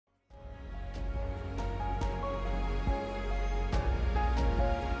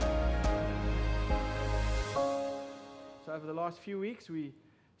over the last few weeks, we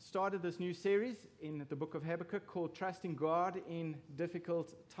started this new series in the book of Habakkuk called Trusting God in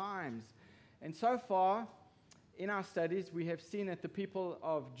Difficult Times. And so far, in our studies, we have seen that the people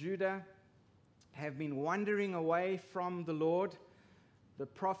of Judah have been wandering away from the Lord. The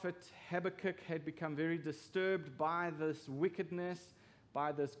prophet Habakkuk had become very disturbed by this wickedness,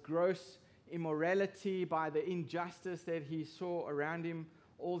 by this gross immorality, by the injustice that he saw around him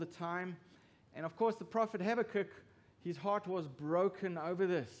all the time. And of course, the prophet Habakkuk, his heart was broken over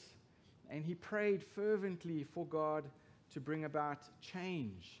this. And he prayed fervently for God to bring about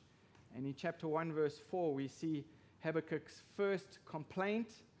change. And in chapter 1, verse 4, we see Habakkuk's first complaint.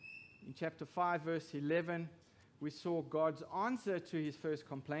 In chapter 5, verse 11, we saw God's answer to his first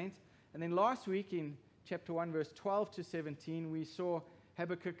complaint. And then last week, in chapter 1, verse 12 to 17, we saw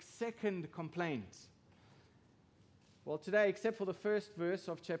Habakkuk's second complaint. Well, today, except for the first verse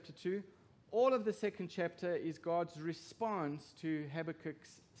of chapter 2, all of the second chapter is God's response to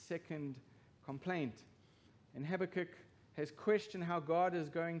Habakkuk's second complaint. And Habakkuk has questioned how God is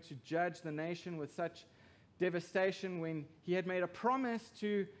going to judge the nation with such devastation when he had made a promise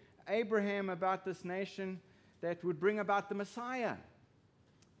to Abraham about this nation that would bring about the Messiah.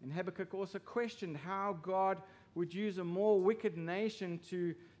 And Habakkuk also questioned how God would use a more wicked nation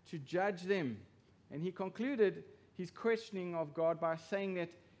to judge them. And he concluded his questioning of God by saying that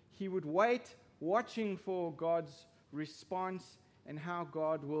he would wait, watching for God's response and how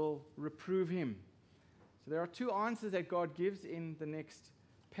God will reprove him. So there are two answers that God gives in the next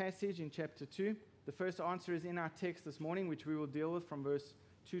passage in chapter 2. The first answer is in our text this morning, which we will deal with from verse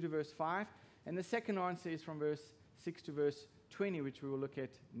 2 to verse 5. And the second answer is from verse 6 to verse 20, which we will look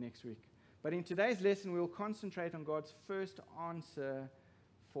at next week. But in today's lesson, we will concentrate on God's first answer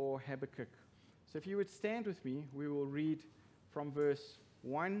for Habakkuk. So if you would stand with me, we will read from verse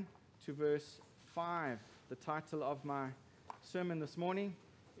 1 to verse 5. The title of my sermon this morning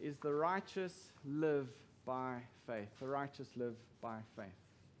is The Righteous Live by Faith. The Righteous Live by Faith.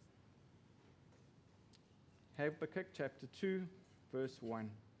 Habakkuk chapter 2, verse 1.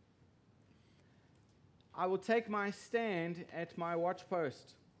 I will take my stand at my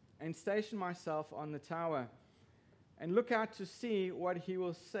watchpost and station myself on the tower and look out to see what he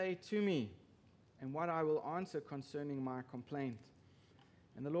will say to me and what I will answer concerning my complaint.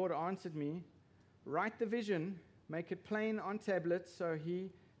 And the Lord answered me, write the vision, make it plain on tablets, so he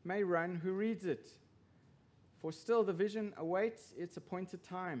may run who reads it. For still the vision awaits its appointed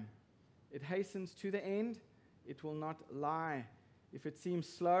time. It hastens to the end, it will not lie. If it seems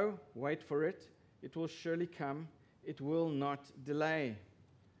slow, wait for it. It will surely come, it will not delay.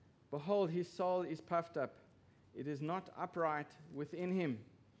 Behold, his soul is puffed up. It is not upright within him,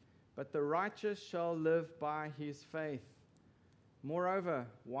 but the righteous shall live by his faith. Moreover,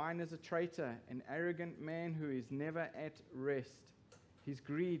 wine is a traitor, an arrogant man who is never at rest. His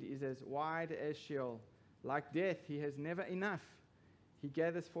greed is as wide as Sheol. Like death, he has never enough. He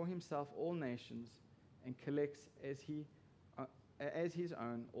gathers for himself all nations and collects as his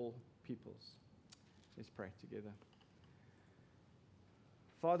own all peoples. Let's pray together.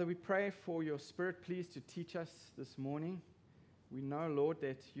 Father, we pray for your Spirit, please, to teach us this morning. We know, Lord,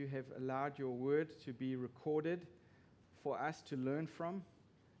 that you have allowed your word to be recorded for us to learn from.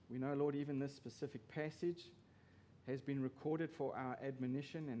 We know, Lord, even this specific passage has been recorded for our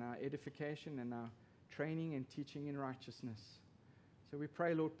admonition and our edification and our training and teaching in righteousness. So we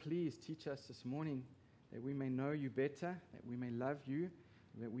pray, Lord, please teach us this morning that we may know you better, that we may love you,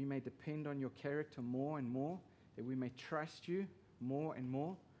 that we may depend on your character more and more, that we may trust you more and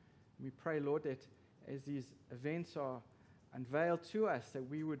more. And we pray, Lord, that as these events are unveiled to us, that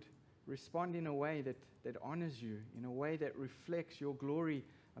we would respond in a way that honors you, in a way that reflects your glory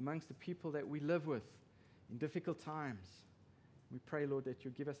amongst the people that we live with in difficult times. We pray, Lord, that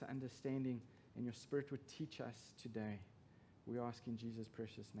you give us understanding and your Spirit would teach us today. We ask in Jesus'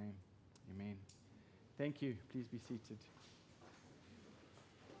 precious name. Amen. Thank you. Please be seated.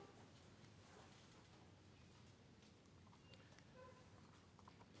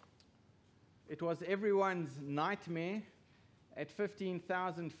 It was everyone's nightmare. At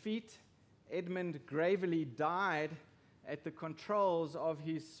 15,000 feet, Edmund Gravely died at the controls of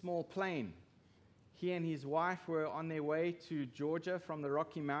his small plane. He and his wife were on their way to Georgia from the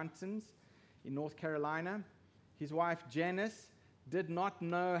Rocky Mountains in North Carolina. His wife, Janice, did not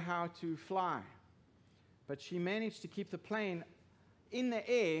know how to fly, but she managed to keep the plane in the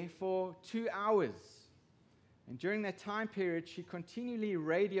air for 2 hours. And during that time period, she continually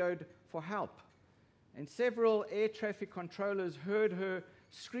radioed for help. And several air traffic controllers heard her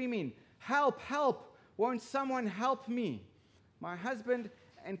screaming, "Help, help, won't someone help me? My husband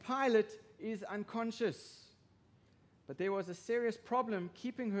and pilot is unconscious." But there was a serious problem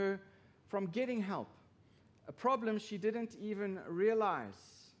keeping her from getting help, a problem she didn't even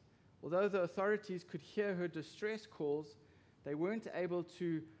realize. Although the authorities could hear her distress calls, they weren't able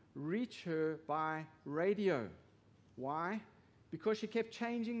to reach her by radio. Why? Because she kept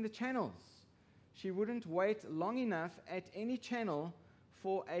changing the channels. She wouldn't wait long enough at any channel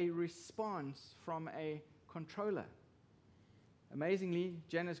for a response from a controller. Amazingly,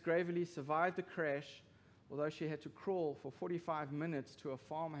 Janice Gravely survived the crash, although she had to crawl for 45 minutes to a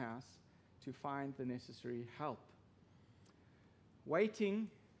farmhouse to find the necessary help. Waiting,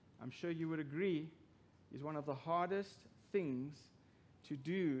 I'm sure you would agree, is one of the hardest things to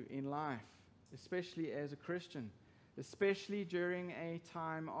do in life, especially as a Christian, especially during a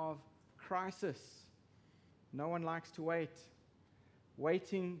time of crisis. No one likes to wait.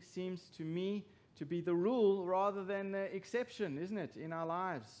 Waiting seems to me to be the rule rather than the exception, isn't it, in our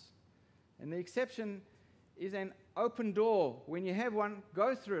lives? And the exception is an open door. When you have one,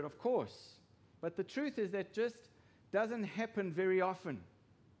 go through it, of course. But the truth is that just doesn't happen very often.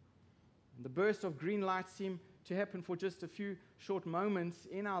 The bursts of green light seem to happen for just a few short moments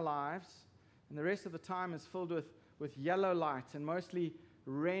in our lives, and the rest of the time is filled with yellow lights and mostly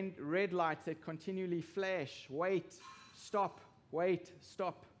red lights that continually flash. Wait, stop, wait,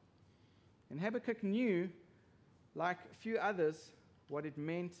 stop. And Habakkuk knew, like few others, what it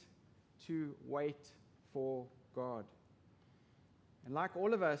meant to wait for God. And like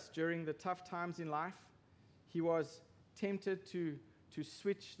all of us during the tough times in life, he was tempted to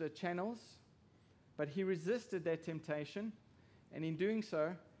switch the channels, but he resisted that temptation, and in doing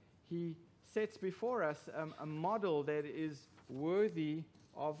so, he sets before us a model that is worthy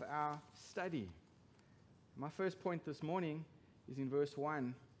of our study. My first point this morning is in verse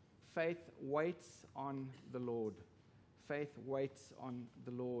 1. Faith waits on the Lord. Faith waits on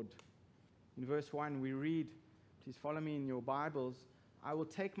the Lord. In verse 1 we read, please follow me in your Bibles, I will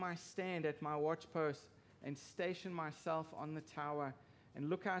take my stand at my watchpost and station myself on the tower and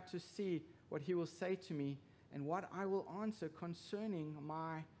look out to see what he will say to me and what I will answer concerning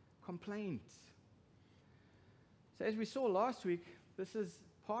my complaint. So as we saw last week, this is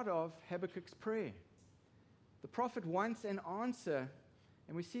part of Habakkuk's prayer. The prophet wants an answer,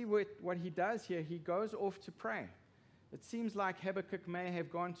 and we see what he does here. He goes off to pray. It seems like Habakkuk may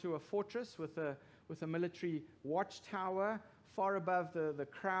have gone to a fortress with a military watchtower far above the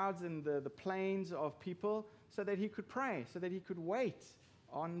crowds and the plains of people so that he could pray, so that he could wait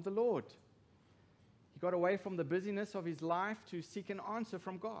on the Lord. He got away from the busyness of his life to seek an answer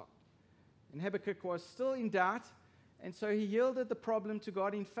from God. And Habakkuk was still in doubt, and so he yielded the problem to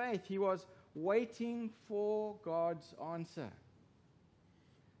God in faith. He was waiting for God's answer.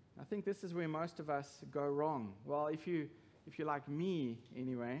 I think this is where most of us go wrong. Well, if you're like me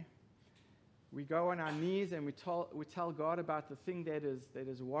anyway, we go on our knees and we tell God about the thing that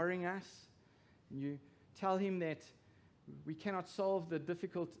is worrying us. And you tell him that we cannot solve the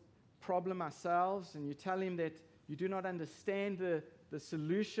difficult problem ourselves, and you tell him that you do not understand the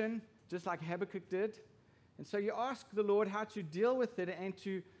solution, just like Habakkuk did. And so you ask the Lord how to deal with it and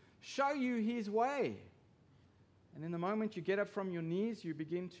to show you his way. And in the moment you get up from your knees, you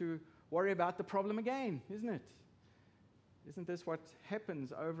begin to worry about the problem again, isn't it? Isn't this what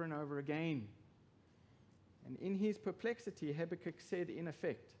happens over and over again? And in his perplexity, Habakkuk said, in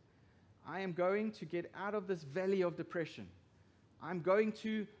effect, I am going to get out of this valley of depression. I'm going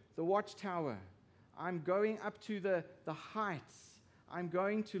to the watchtower. I'm going up to the heights. I'm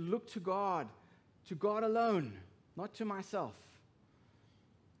going to look to God alone, not to myself.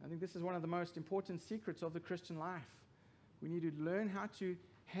 I think this is one of the most important secrets of the Christian life. We need to learn how to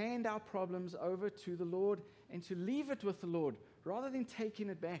hand our problems over to the Lord and to leave it with the Lord rather than taking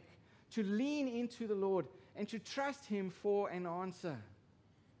it back, to lean into the Lord and to trust him for an answer.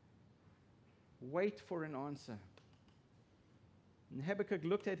 Wait for an answer. And Habakkuk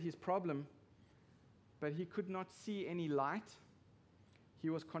looked at his problem, but he could not see any light.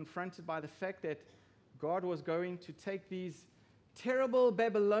 He was confronted by the fact that God was going to take these terrible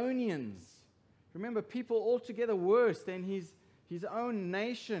Babylonians, remember, people altogether worse than his own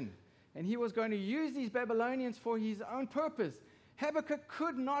nation, and he was going to use these Babylonians for his own purpose. Habakkuk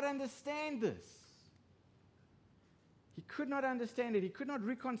could not understand this. He could not understand it. He could not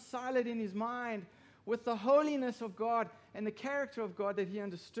reconcile it in his mind with the holiness of God and the character of God that he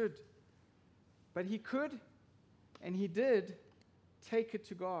understood. But he could, and he did, take it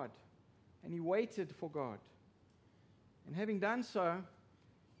to God, and he waited for God. And having done so,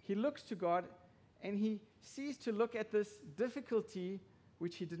 he looks to God, and he ceased to look at this difficulty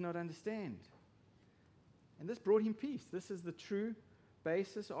which he did not understand. And this brought him peace. This is the true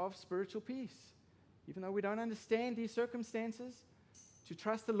basis of spiritual peace. even though we don't understand these circumstances, to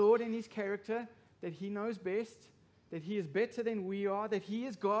trust the Lord in His character, that He knows best, that He is better than we are, that He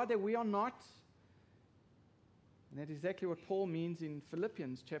is God, that we are not. And that's exactly what Paul means in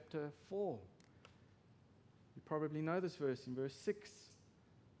Philippians chapter 4. You probably know this verse. In verse 6,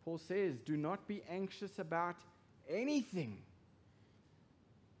 Paul says, "Do not be anxious about anything."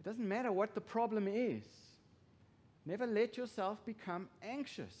 It doesn't matter what the problem is. Never let yourself become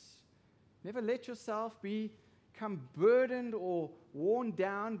anxious. Never let yourself become burdened or worn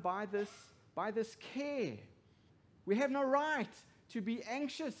down by this care. We have no right to be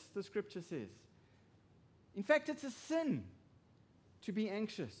anxious, the Scripture says. In fact, it's a sin to be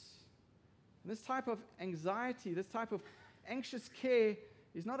anxious. And this type of anxiety, this type of anxious care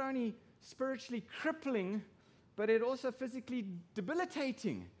is not only spiritually crippling, but it also physically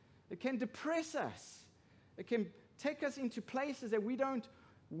debilitating. It can depress us. It can take us into places that we don't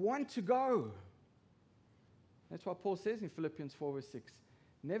want to go. That's what Paul says in Philippians 4 verse 6.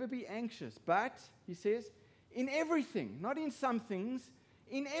 Never be anxious, but, he says, in everything, not in some things,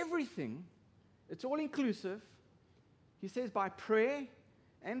 in everything, it's all inclusive. He says, by prayer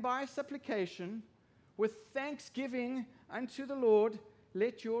and by supplication, with thanksgiving unto the Lord,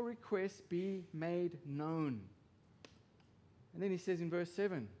 let your requests be made known. And then he says in verse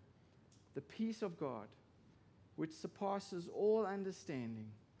 7, the peace of God, which surpasses all understanding,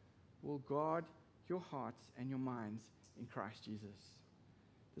 will guard your hearts and your minds in Christ Jesus.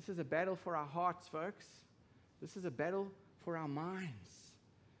 This is a battle for our hearts, folks. This is a battle for our minds.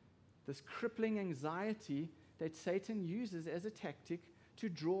 This crippling anxiety that Satan uses as a tactic to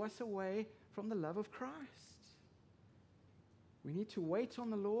draw us away from the love of Christ. We need to wait on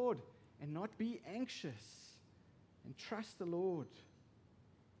the Lord and not be anxious and trust the Lord.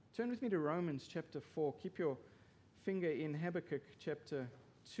 Turn with me to Romans chapter 4. Keep your finger in Habakkuk chapter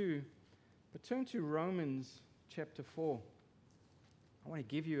 2. But turn to Romans chapter 4. I want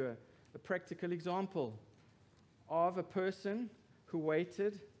to give you a practical example of a person who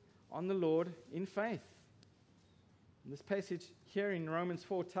waited on the Lord in faith. And this passage here in Romans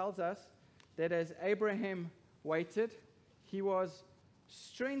 4 tells us that as Abraham waited, he was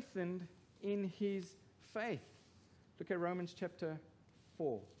strengthened in his faith. Look at Romans chapter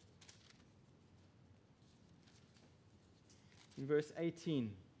 4. In verse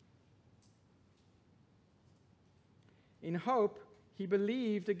 18. In hope, he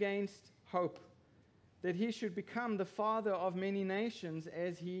believed against hope, that he should become the father of many nations,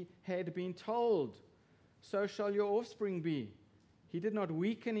 as he had been told. So shall your offspring be. He did not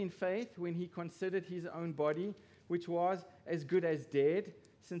weaken in faith when he considered his own body, which was as good as dead,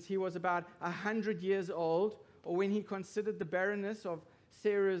 since he was about 100 years old, or when he considered the barrenness of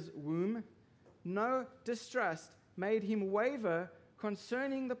Sarah's womb. No distrust made him waver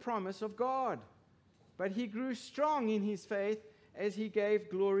concerning the promise of God, but he grew strong in his faith as he gave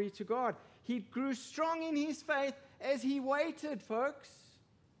glory to God. He grew strong in his faith as he waited, folks.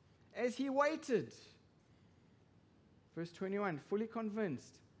 As he waited. Verse 21, fully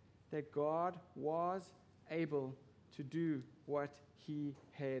convinced that God was able to do what he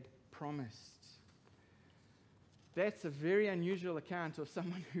had promised. That's a very unusual account of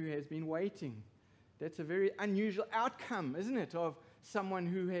someone who has been waiting. That's a very unusual outcome, isn't it, of someone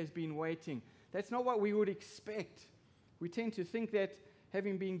who has been waiting. That's not what we would expect. We tend to think that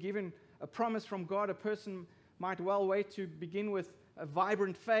having been given a promise from God, a person might well wait to begin with a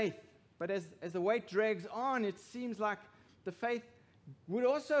vibrant faith. But as the wait drags on, it seems like the faith would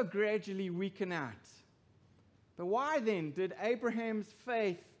also gradually weaken out. But why then did Abraham's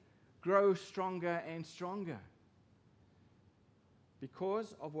faith grow stronger and stronger?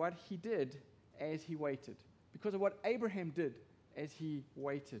 Because of what he did as he waited. Because of what Abraham did as he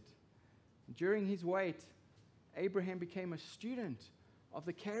waited. During his wait, Abraham became a student of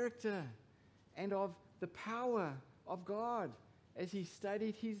the character and of the power of God as he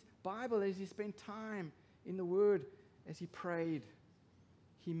studied his Bible, as he spent time in the Word, as he prayed.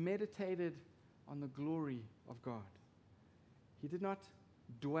 He meditated on the glory of God. He did not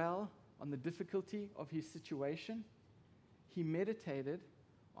dwell on the difficulty of his situation. He meditated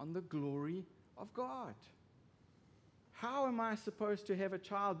on the glory of God. How am I supposed to have a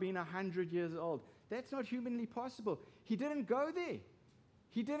child being 100 years old? That's not humanly possible. He didn't go there.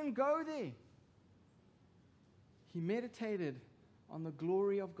 He didn't go there. He meditated on the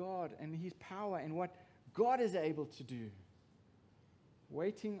glory of God and his power and what God is able to do.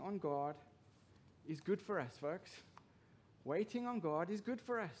 Waiting on God is good for us, folks. Waiting on God is good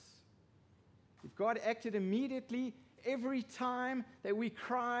for us. If God acted immediately every time that we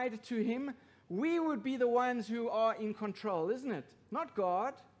cried to him, we would be the ones who are in control, isn't it? Not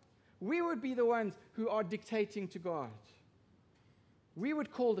God. we would be the ones who are dictating to God. We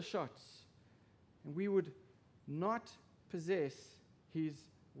would call the shots, and we would not possess His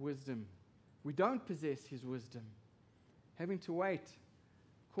wisdom. We don't possess His wisdom. Having to wait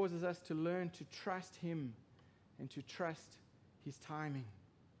causes us to learn to trust Him and to trust His timing.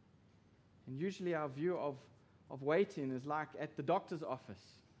 And usually our view of waiting is like at the doctor's office.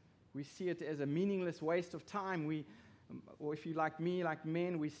 We see it as a meaningless waste of time. Or if you like me, like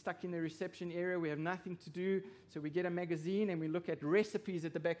men, we're stuck in the reception area. We have nothing to do. So we get a magazine and we look at recipes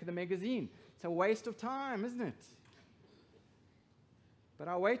at the back of the magazine. It's a waste of time, isn't it? But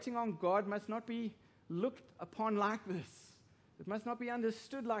our waiting on God must not be looked upon like this. It must not be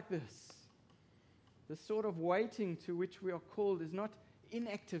understood like this. The sort of waiting to which we are called is not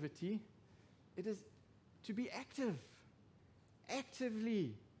inactivity. It is to be active.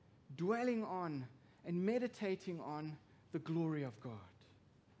 Actively dwelling on and meditating on the glory of God.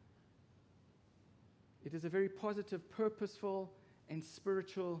 It is a very positive, purposeful, and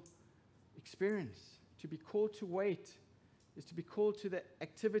spiritual experience. To be called to wait is to be called to the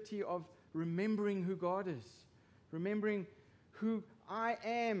activity of remembering who God is, remembering who I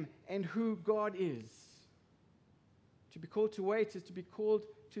am and who God is. To be called to wait is to be called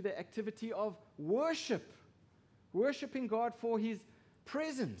to the activity of worship, worshiping God for His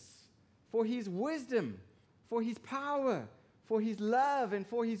presence, for His wisdom, for His power, for His love, and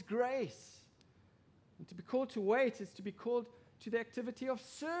for His grace. And to be called to wait is to be called to the activity of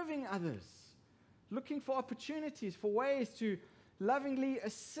serving others, looking for opportunities, for ways to lovingly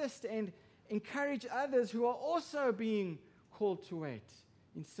assist and encourage others who are also being called to wait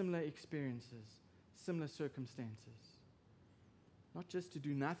in similar experiences, similar circumstances. Not just to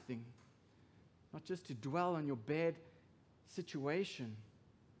do nothing, not just to dwell on your bad situation,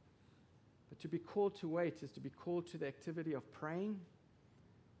 but to be called to wait is to be called to the activity of praying,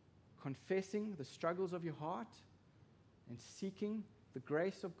 confessing the struggles of your heart, and seeking the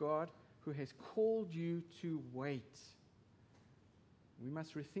grace of God who has called you to wait. We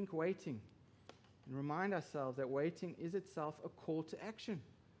must rethink waiting and remind ourselves that waiting is itself a call to action.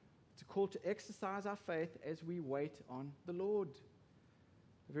 It's a call to exercise our faith as we wait on the Lord.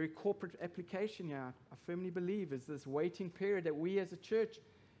 A very corporate application here, I firmly believe, is this waiting period that we as a church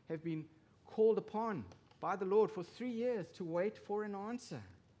have been called upon by the Lord for 3 years to wait for an answer.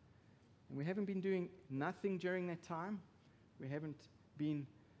 And we haven't been doing nothing during that time. We haven't been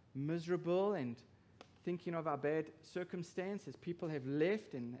miserable and thinking of our bad circumstance as people have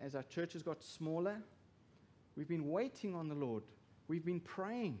left and as our church has got smaller. We've been waiting on the Lord. We've been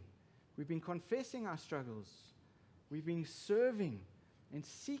praying. We've been confessing our struggles. We've been serving and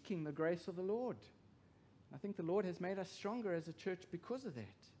seeking the grace of the Lord. I think the Lord has made us stronger as a church because of that.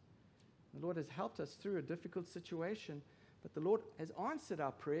 The Lord has helped us through a difficult situation, but the Lord has answered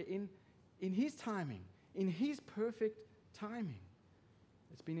our prayer in His timing, in His perfect timing.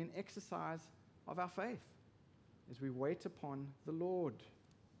 It's been an exercise of our faith as we wait upon the Lord.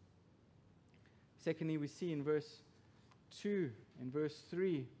 Secondly, we see in verse 2 and verse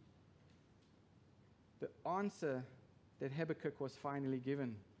 3 the answer that Habakkuk was finally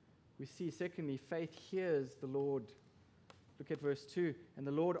given. We see, secondly, faith hears the Lord. Look at verse 2. And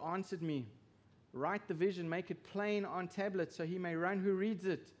the Lord answered me, write the vision, make it plain on tablets, so he may run who reads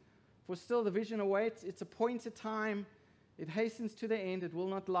it. For still the vision awaits its appointed time. It hastens to the end, it will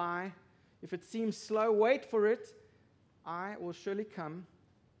not lie. If it seems slow, wait for it. I will surely come.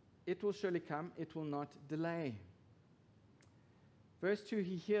 It will surely come. It will not delay. Verse 2,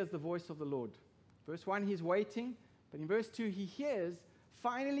 he hears the voice of the Lord. Verse 1, he's waiting. But in verse 2, he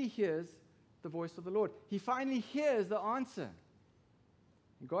finally hears the voice of the Lord. He finally hears the answer.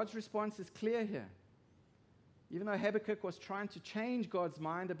 And God's response is clear here. Even though Habakkuk was trying to change God's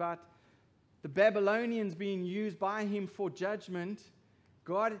mind about the Babylonians being used by him for judgment,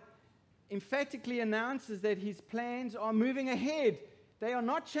 God emphatically announces that his plans are moving ahead. They are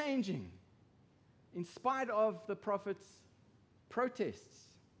not changing, in spite of the prophet's protests.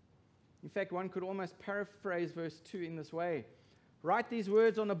 In fact, one could almost paraphrase verse 2 in this way. Write these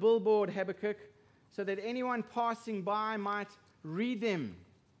words on a billboard, Habakkuk, so that anyone passing by might read them.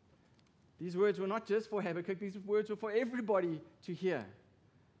 These words were not just for Habakkuk, these words were for everybody to hear.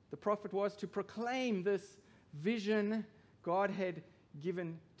 The prophet was to proclaim this vision God had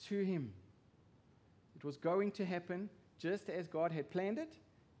given to him. It was going to happen just as God had planned it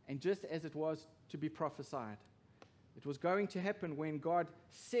and just as it was to be prophesied. It was going to happen when God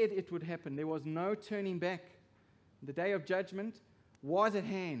said it would happen. There was no turning back. The day of judgment was at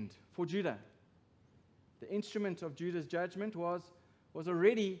hand for Judah. The instrument of Judah's judgment was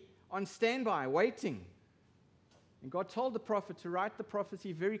already on standby, waiting. And God told the prophet to write the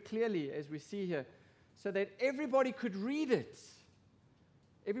prophecy very clearly, as we see here, so that everybody could read it.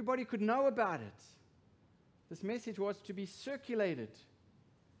 Everybody could know about it. This message was to be circulated.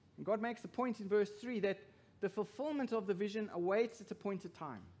 And God makes the point in verse 3 that the fulfillment of the vision awaits its appointed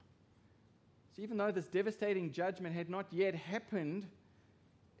time. So even though this devastating judgment had not yet happened,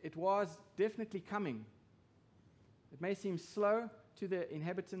 it was definitely coming. It may seem slow to the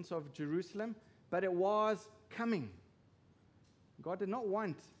inhabitants of Jerusalem, but it was coming. God did not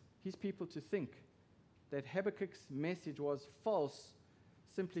want his people to think that Habakkuk's message was false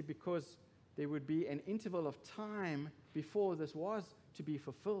simply because there would be an interval of time before this was to be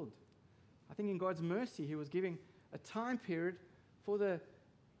fulfilled. I think in God's mercy, he was giving a time period for the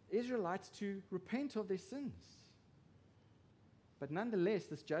Israelites to repent of their sins. But nonetheless,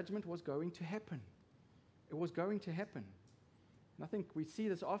 this judgment was going to happen. It was going to happen. And I think we see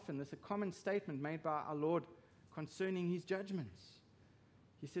this often. There's a common statement made by our Lord concerning his judgments.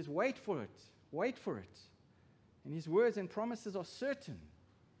 He says, wait for it, wait for it. And his words and promises are certain.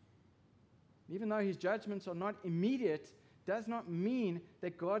 Even though his judgments are not immediate, does not mean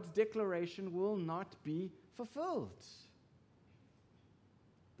that God's declaration will not be fulfilled.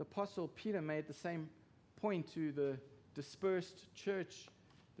 The Apostle Peter made the same point to the dispersed church,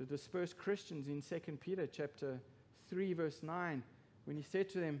 the dispersed Christians in 2 Peter chapter 3, verse 9, when he said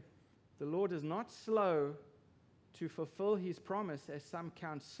to them, the Lord is not slow to fulfill his promise, as some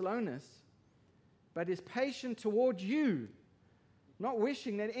count slowness, but is patient toward you, not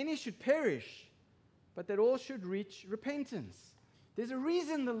wishing that any should perish, but that all should reach repentance. There's a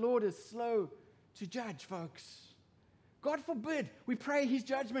reason the Lord is slow to judge, folks. God forbid we pray his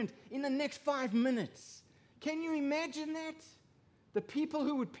judgment in the next 5 minutes. Can you imagine that? The people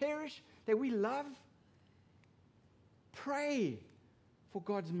who would perish that we love? Pray for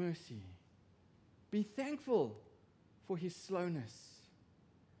God's mercy. Be thankful for his slowness.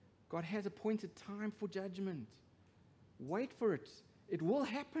 God has appointed time for judgment. Wait for it. It will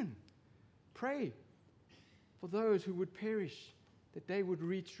happen. Pray for those who would perish, that they would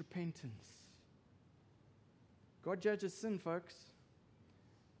reach repentance. God judges sin, folks.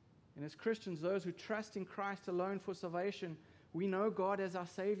 And as Christians, those who trust in Christ alone for salvation, we know God as our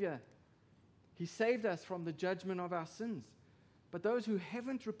Savior. He saved us from the judgment of our sins. But those who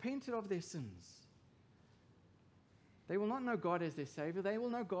haven't repented of their sins, they will not know God as their Savior. They will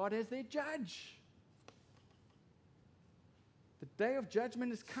know God as their judge. The day of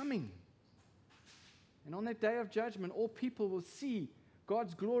judgment is coming. And on that day of judgment, all people will see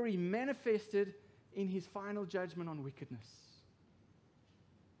God's glory manifested in his final judgment on wickedness.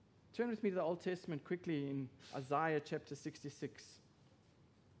 Turn with me to the Old Testament quickly in Isaiah chapter 66.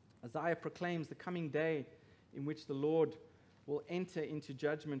 Isaiah proclaims the coming day in which the Lord will enter into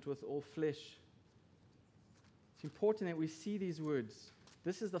judgment with all flesh. It's important that we see these words.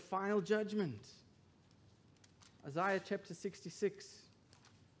 This is the final judgment. Isaiah chapter 66,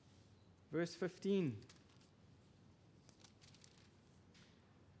 verse 15.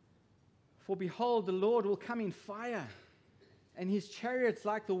 For behold, the Lord will come in fire, and his chariots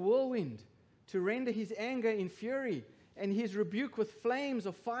like the whirlwind, to render his anger in fury, and his rebuke with flames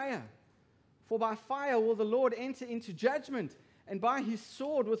of fire. For by fire will the Lord enter into judgment, and by his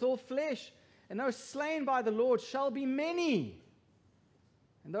sword with all flesh, and those slain by the Lord shall be many.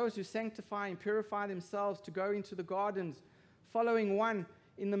 And those who sanctify and purify themselves to go into the gardens, following one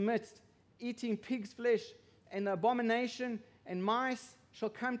in the midst, eating pig's flesh, and the abomination and mice shall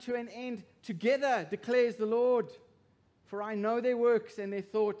come to an end together, declares the Lord. For I know their works and their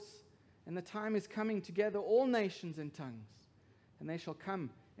thoughts, and the time is coming to gather all nations and tongues, and they shall come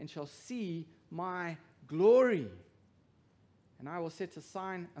and shall see my glory. And I will set a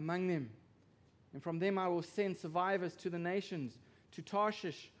sign among them, and from them I will send survivors to the nations, to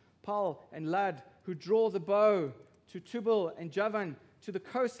Tarshish, Pul, and Lud, who draw the bow, to Tubal and Javan, to the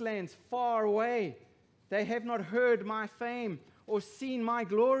coastlands far away. They have not heard my fame or seen my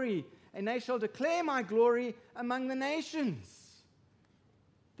glory, and they shall declare my glory among the nations.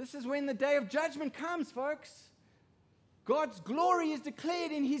 This is when the day of judgment comes, folks. God's glory is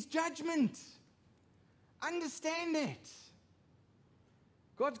declared in his judgment. Understand that.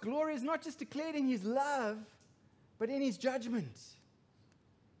 God's glory is not just declared in his love, but in his judgment.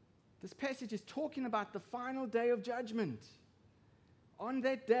 This passage is talking about the final day of judgment. On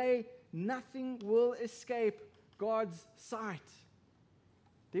that day, nothing will escape God's sight.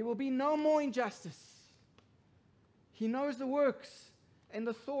 There will be no more injustice. He knows the works and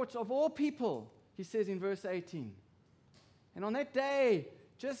the thoughts of all people, he says in verse 18. And on that day,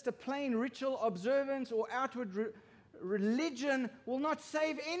 just a plain ritual observance or outward religion will not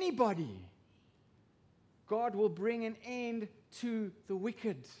save anybody. God will bring an end to the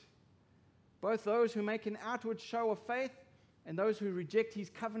wicked, both those who make an outward show of faith and those who reject his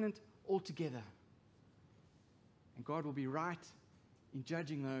covenant altogether. And God will be right in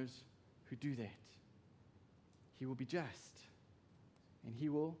judging those who do that. He will be just, and he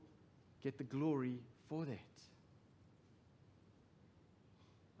will get the glory for that.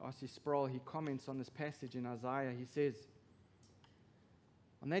 R.C. Sproul, he comments on this passage in Isaiah. He says,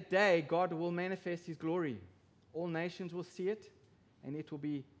 on that day, God will manifest his glory. All nations will see it, and it will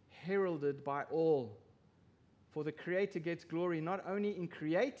be heralded by all. For the Creator gets glory not only in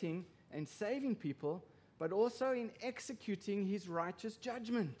creating and saving people, but also in executing his righteous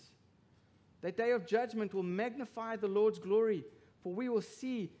judgment. That day of judgment will magnify the Lord's glory, for we will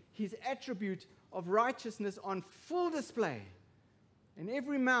see his attribute of righteousness on full display, and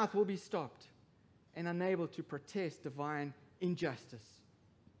every mouth will be stopped and unable to protest divine injustice.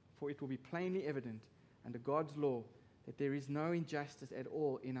 For it will be plainly evident under God's law that there is no injustice at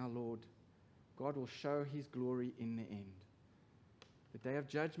all in our Lord. God will show his glory in the end. The day of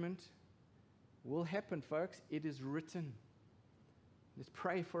judgment will happen, folks. It is written. Let's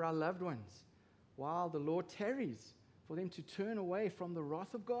pray for our loved ones while the Lord tarries, for them to turn away from the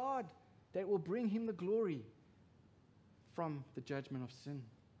wrath of God that will bring him the glory from the judgment of sin.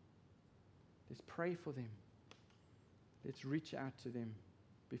 Let's pray for them. Let's reach out to them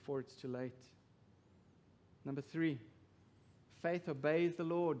before it's too late. Number 3, faith obeys the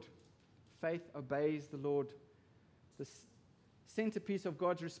Lord. Faith obeys the Lord. The centerpiece of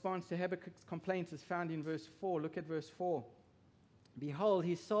God's response to Habakkuk's complaints is found in verse 4. Look at verse 4. Behold,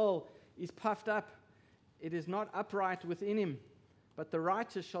 his soul is puffed up. It is not upright within him, but the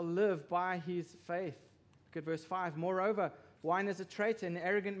righteous shall live by his faith. Look at verse 5. Moreover, wine is a traitor, an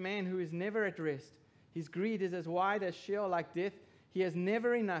arrogant man who is never at rest. His greed is as wide as Sheol, like death. He has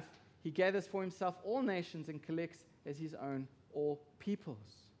never enough. He gathers for himself all nations and collects as his own all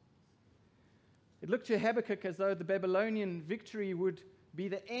peoples. It looked to Habakkuk as though the Babylonian victory would be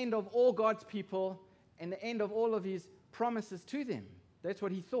the end of all God's people and the end of all of his promises to them. That's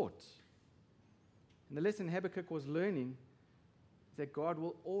what he thought. And the lesson Habakkuk was learning is that God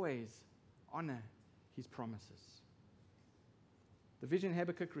will always honor his promises. The vision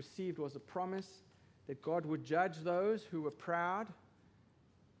Habakkuk received was a promise that God would judge those who were proud,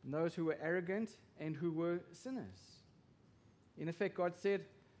 and those who were arrogant, and who were sinners. In effect, God said,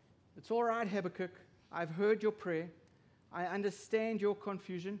 it's all right, Habakkuk. I've heard your prayer. I understand your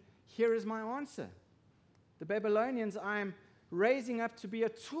confusion. Here is my answer. The Babylonians I am raising up to be a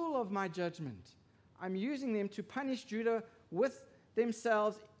tool of my judgment. I'm using them to punish Judah with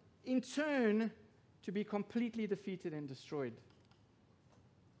themselves, in turn to be completely defeated and destroyed.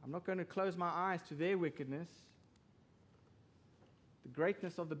 I'm not going to close my eyes to their wickedness. The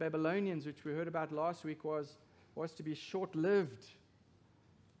greatness of the Babylonians, which we heard about last week, was to be short-lived.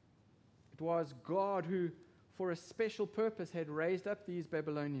 It was God who, for a special purpose, had raised up these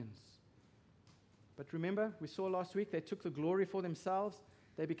Babylonians. But remember, we saw last week, they took the glory for themselves.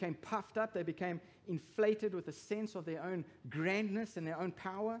 They became puffed up. They became inflated with a sense of their own grandness and their own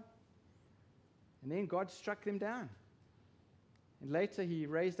power. And then God struck them down. And later he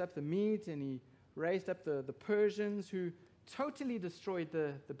raised up the Medes and he raised up the Persians, who totally destroyed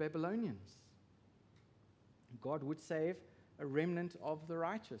the Babylonians. God would save a remnant of the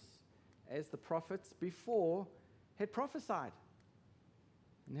righteous, as the prophets before had prophesied.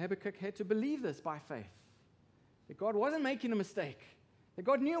 And Habakkuk had to believe this by faith, that God wasn't making a mistake, that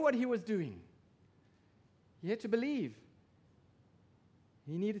God knew what he was doing. He had to believe.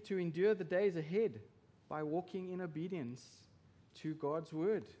 He needed to endure the days ahead by walking in obedience to God's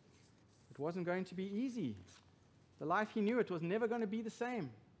word. It wasn't going to be easy. The life he knew, it was never going to be the same.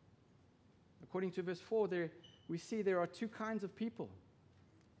 According to verse 4, we see there are two kinds of people.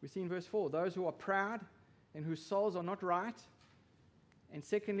 We see in verse 4, those who are proud and whose souls are not right. And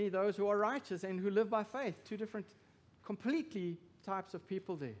secondly, those who are righteous and who live by faith. Two different, completely types of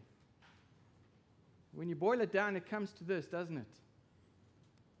people there. When you boil it down, it comes to this, doesn't it?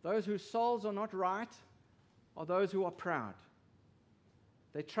 Those whose souls are not right are those who are proud.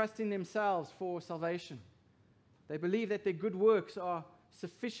 They trust in themselves for salvation. They believe that their good works are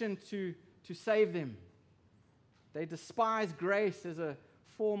sufficient to save them. They despise grace as a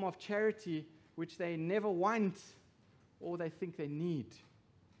form of charity which they never want or they think they need.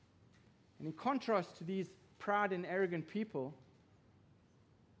 And in contrast to these proud and arrogant people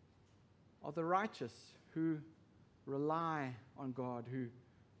are the righteous who rely on God,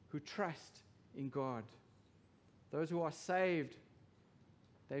 who trust in God. Those who are saved,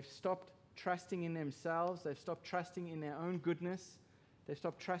 they've stopped trusting in themselves. They've stopped trusting in their own goodness. They've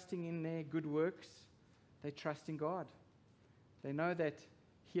stopped trusting in their good works. They trust in God. They know that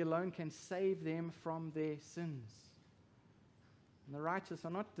He alone can save them from their sins. And the righteous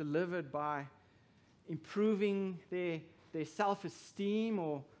are not delivered by improving their self-esteem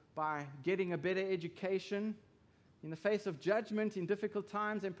or by getting a better education. In the face of judgment, in difficult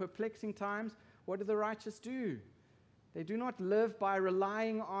times and perplexing times, what do the righteous do? They do not live by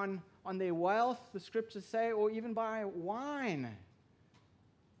relying on their wealth, the scriptures say, or even by wine.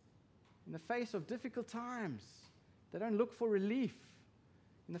 In the face of difficult times, they don't look for relief.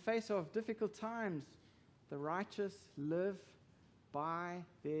 In the face of difficult times, the righteous live by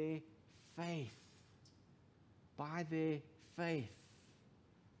their faith. By their faith.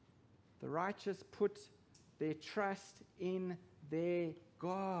 The righteous put their trust in their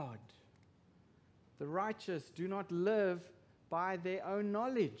God. The righteous do not live by their own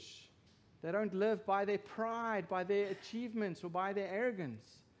knowledge. They don't live by their pride, by their achievements, or by their arrogance.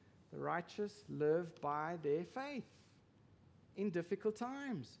 The righteous live by their faith in difficult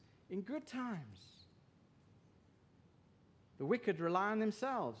times, in good times. The wicked rely on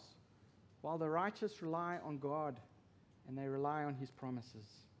themselves, while the righteous rely on God, and they rely on His promises.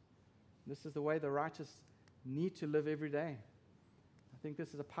 This is the way the righteous need to live every day. I think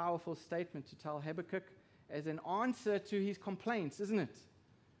this is a powerful statement to tell Habakkuk as an answer to his complaints, isn't it?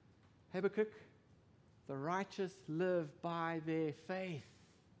 Habakkuk, the righteous live by their faith.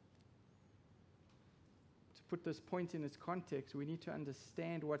 To put this point in its context, we need to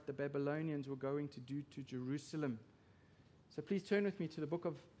understand what the Babylonians were going to do to Jerusalem. So please turn with me to the book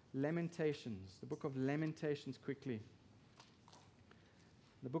of Lamentations. The book of Lamentations quickly.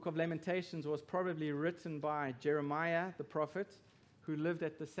 The book of Lamentations was probably written by Jeremiah, the prophet, who lived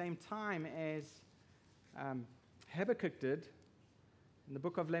at the same time as Habakkuk did. And the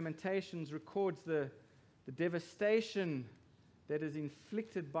book of Lamentations records the devastation that is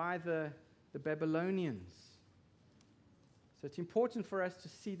inflicted by the Babylonians. So it's important for us to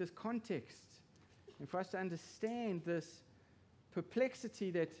see this context and for us to understand this perplexity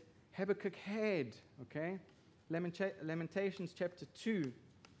that Habakkuk had. Okay? Lamentations chapter 2.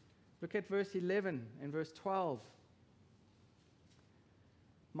 Look at verse 11 and verse 12.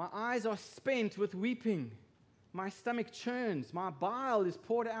 My eyes are spent with weeping. My stomach churns. My bile is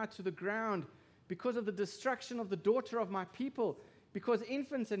poured out to the ground because of the destruction of the daughter of my people, because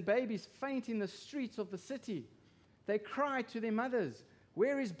infants and babies faint in the streets of the city. They cry to their mothers,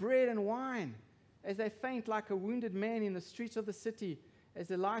 "Where is bread and wine?" As they faint like a wounded man in the streets of the city, as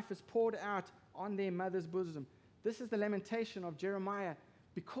their life is poured out on their mother's bosom. This is the lamentation of Jeremiah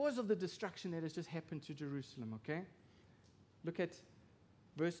because of the destruction that has just happened to Jerusalem, okay? Look at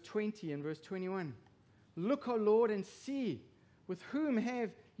verse 20 and verse 21. Look, O Lord, and see, with whom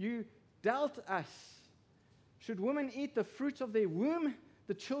have you dealt us? Should women eat the fruit of their womb,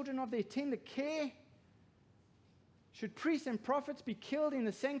 the children of their tender care? Should priests and prophets be killed in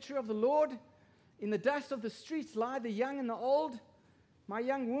the sanctuary of the Lord? In the dust of the streets lie the young and the old. My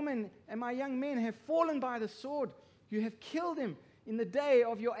young women and my young men have fallen by the sword. You have killed them in the day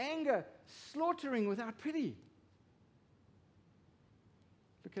of your anger, slaughtering without pity.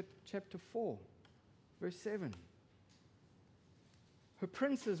 Look at chapter 4, verse 7. Her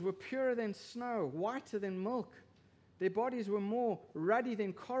princes were purer than snow, whiter than milk. Their bodies were more ruddy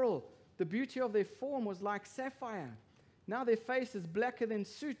than coral. The beauty of their form was like sapphire. Now their face is blacker than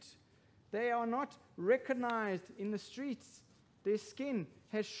soot. They are not recognized in the streets. Their skin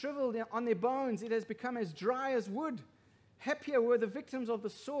has shriveled on their bones. It has become as dry as wood. Happier were the victims of the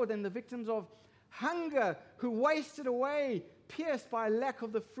sword than the victims of hunger, who wasted away, pierced by lack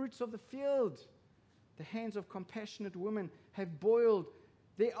of the fruits of the field. The hands of compassionate women have boiled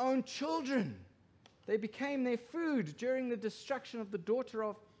their own children. They became their food during the destruction of the daughter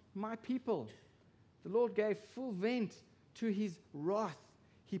of my people. The Lord gave full vent to His wrath.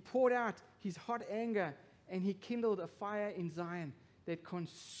 He poured out His hot anger, and He kindled a fire in Zion that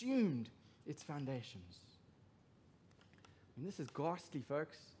consumed its foundations. And this is ghastly,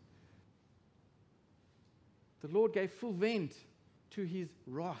 folks. The Lord gave full vent to His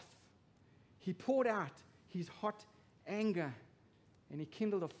wrath. He poured out His hot anger, and He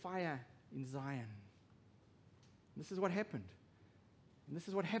kindled a fire in Zion. And this is what happened. And this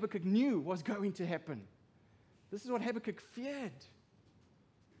is what Habakkuk knew was going to happen. This is what Habakkuk feared.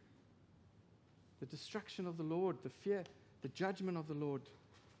 The destruction of the Lord, the fear, the judgment of the Lord.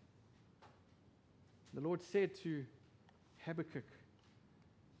 The Lord said to Habakkuk,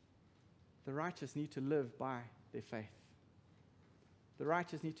 the righteous need to live by their faith. The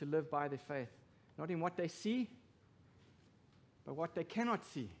righteous need to live by their faith. Not in what they see, but what they cannot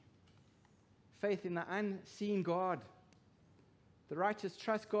see. Faith in the unseen God. The righteous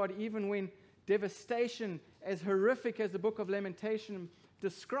trust God even when devastation, as horrific as the book of Lamentation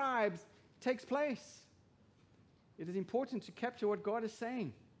describes, takes place. It is important to capture what God is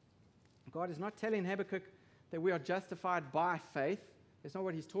saying. God is not telling Habakkuk that we are justified by faith. That's not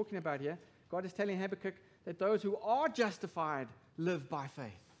what he's talking about here. God is telling Habakkuk that those who are justified live by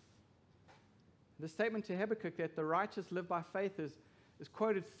faith. The statement to Habakkuk that the righteous live by faith is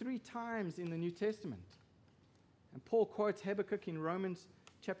quoted 3 times in the New Testament. And Paul quotes Habakkuk in Romans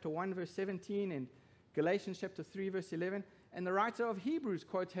chapter 1, verse 17, and Galatians chapter 3, verse 11. And the writer of Hebrews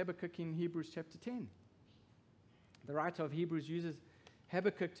quotes Habakkuk in Hebrews chapter 10. The writer of Hebrews uses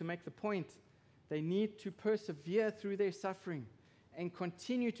Habakkuk to make the point they need to persevere through their suffering and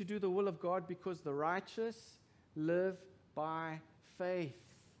continue to do the will of God because the righteous live by faith.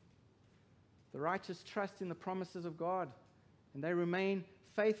 The righteous trust in the promises of God, and they remain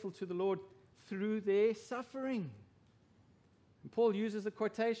faithful to the Lord through their suffering. And Paul uses a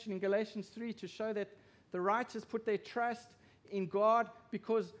quotation in Galatians 3 to show that the righteous put their trust in God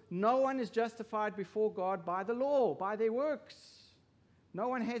because no one is justified before God by the law, by their works. No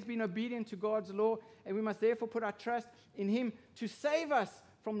one has been obedient to God's law, and we must therefore put our trust in Him to save us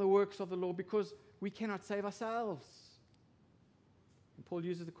from the works of the law because we cannot save ourselves. And Paul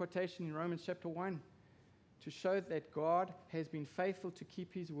uses the quotation in Romans chapter 1 to show that God has been faithful to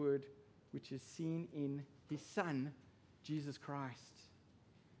keep His word, which is seen in His Son, Jesus Christ.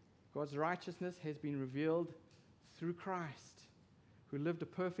 God's righteousness has been revealed through Christ, who lived a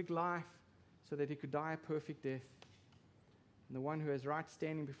perfect life so that He could die a perfect death. And the one who has right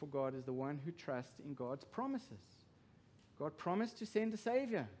standing before God is the one who trusts in God's promises. God promised to send a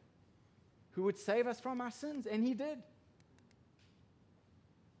Savior who would save us from our sins, and He did.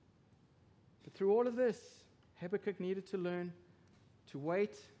 But through all of this, Habakkuk needed to learn to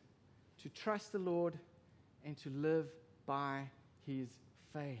wait, to trust the Lord, and to live by his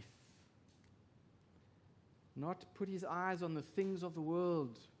faith. Not put his eyes on the things of the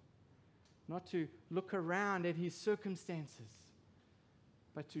world, not to look around at his circumstances,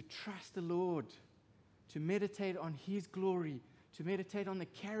 but to trust the Lord, to meditate on His glory, to meditate on the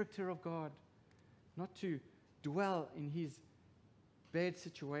character of God, not to dwell in his bad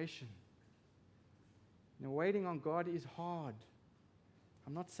situation. Now, waiting on God is hard.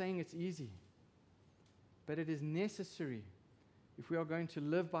 I'm not saying it's easy, but it is necessary if we are going to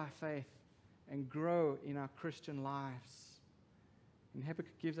live by faith and grow in our Christian lives. And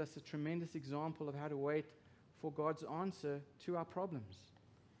Habakkuk gives us a tremendous example of how to wait for God's answer to our problems.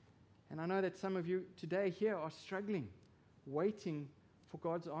 And I know that some of you today here are struggling, waiting for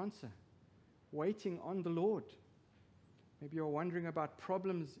God's answer, waiting on the Lord. Maybe you're wondering about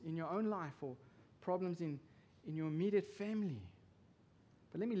problems in your own life or problems in your immediate family.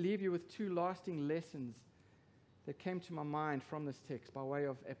 But let me leave you with 2 lasting lessons that came to my mind from this text by way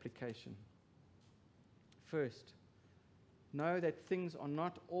of application. First, know that things are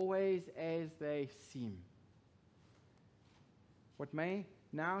not always as they seem. What may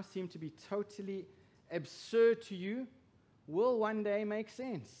now seem to be totally absurd to you will one day make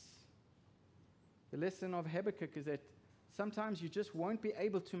sense. The lesson of Habakkuk is that sometimes you just won't be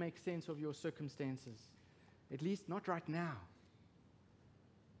able to make sense of your circumstances, at least not right now.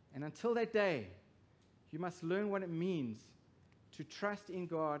 And until that day, you must learn what it means to trust in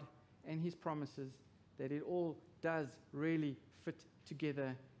God and His promises, that it all does really fit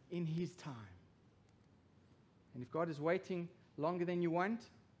together in His time. And if God is waiting longer than you want,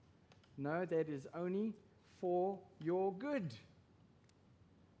 know that it is only for your good.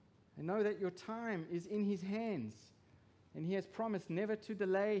 And know that your time is in His hands. And He has promised never to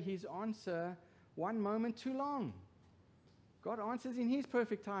delay His answer one moment too long. God answers in His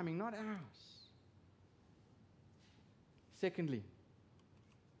perfect timing, not ours. Secondly,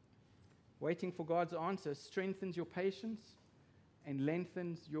 waiting for God's answer strengthens your patience and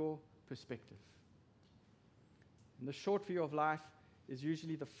lengthens your perspective. And the short view of life is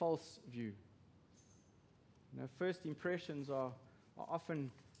usually the false view. First impressions are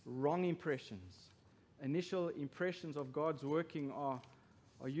often wrong impressions. Initial impressions of God's working are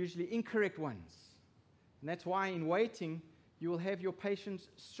usually incorrect ones. And that's why in waiting, you will have your patience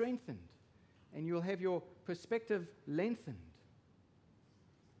strengthened and you will have your perspective lengthened.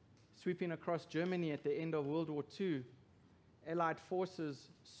 Sweeping across Germany at the end of World War II, Allied forces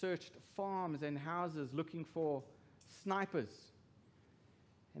searched farms and houses looking for snipers.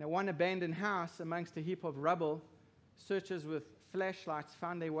 In one abandoned house amongst a heap of rubble, searchers with flashlights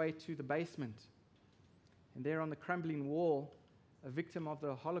found their way to the basement. And there on the crumbling wall, a victim of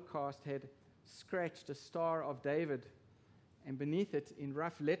the Holocaust had scratched a Star of David, and beneath it, in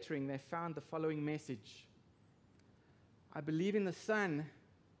rough lettering, they found the following message: I believe in the Son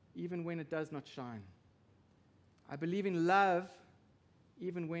even when it does not shine. I believe in love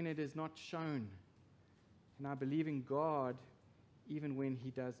even when it is not shown. And I believe in God even when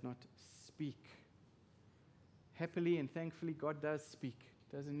He does not speak. Happily and thankfully, God does speak,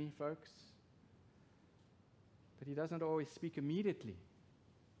 doesn't He, folks? But He does not always speak immediately.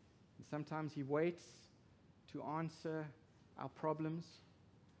 And sometimes He waits to answer our problems.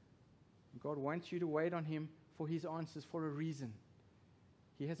 And God wants you to wait on Him for His answers for a reason.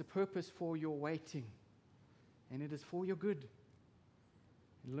 He has a purpose for your waiting, and it is for your good.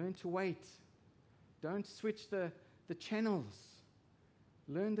 Learn to wait. Don't switch the channels.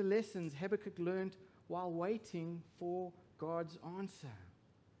 Learn the lessons Habakkuk learned while waiting for God's answer.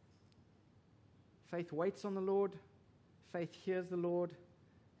 Faith waits on the Lord, faith hears the Lord,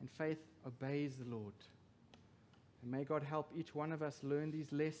 and faith obeys the Lord. And may God help each one of us learn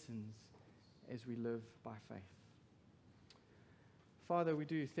these lessons as we live by faith. Father, we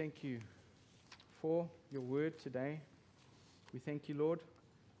do thank you for your word today. We thank you, Lord,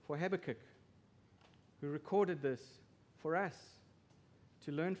 for Habakkuk, who recorded this for us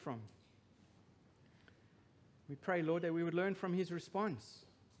to learn from. We pray, Lord, that we would learn from his response.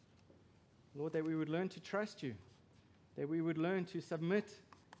 Lord, that we would learn to trust you, that we would learn to submit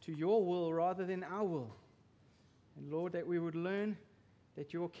to your will rather than our will. And Lord, that we would learn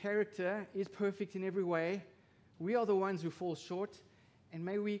that your character is perfect in every way. We are the ones who fall short, and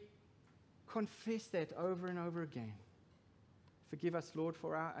may we confess that over and over again. Forgive us, Lord,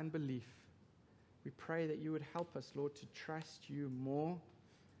 for our unbelief. We pray that you would help us, Lord, to trust you more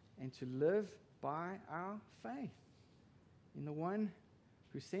and to live by our faith in the one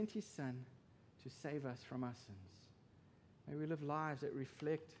who sent his Son to save us from our sins. May we live lives that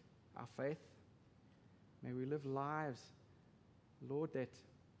reflect our faith. May we live lives, Lord, that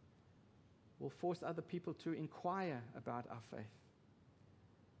will force other people to inquire about our faith.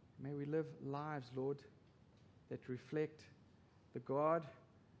 May we live lives, Lord, that reflect the God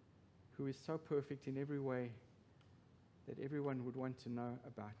who is so perfect in every way that everyone would want to know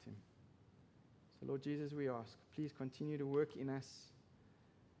about him. So, Lord Jesus, we ask, please continue to work in us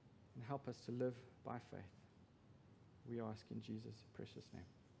and help us to live by faith. We ask in Jesus' precious name.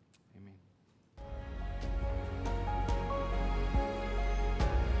 Amen.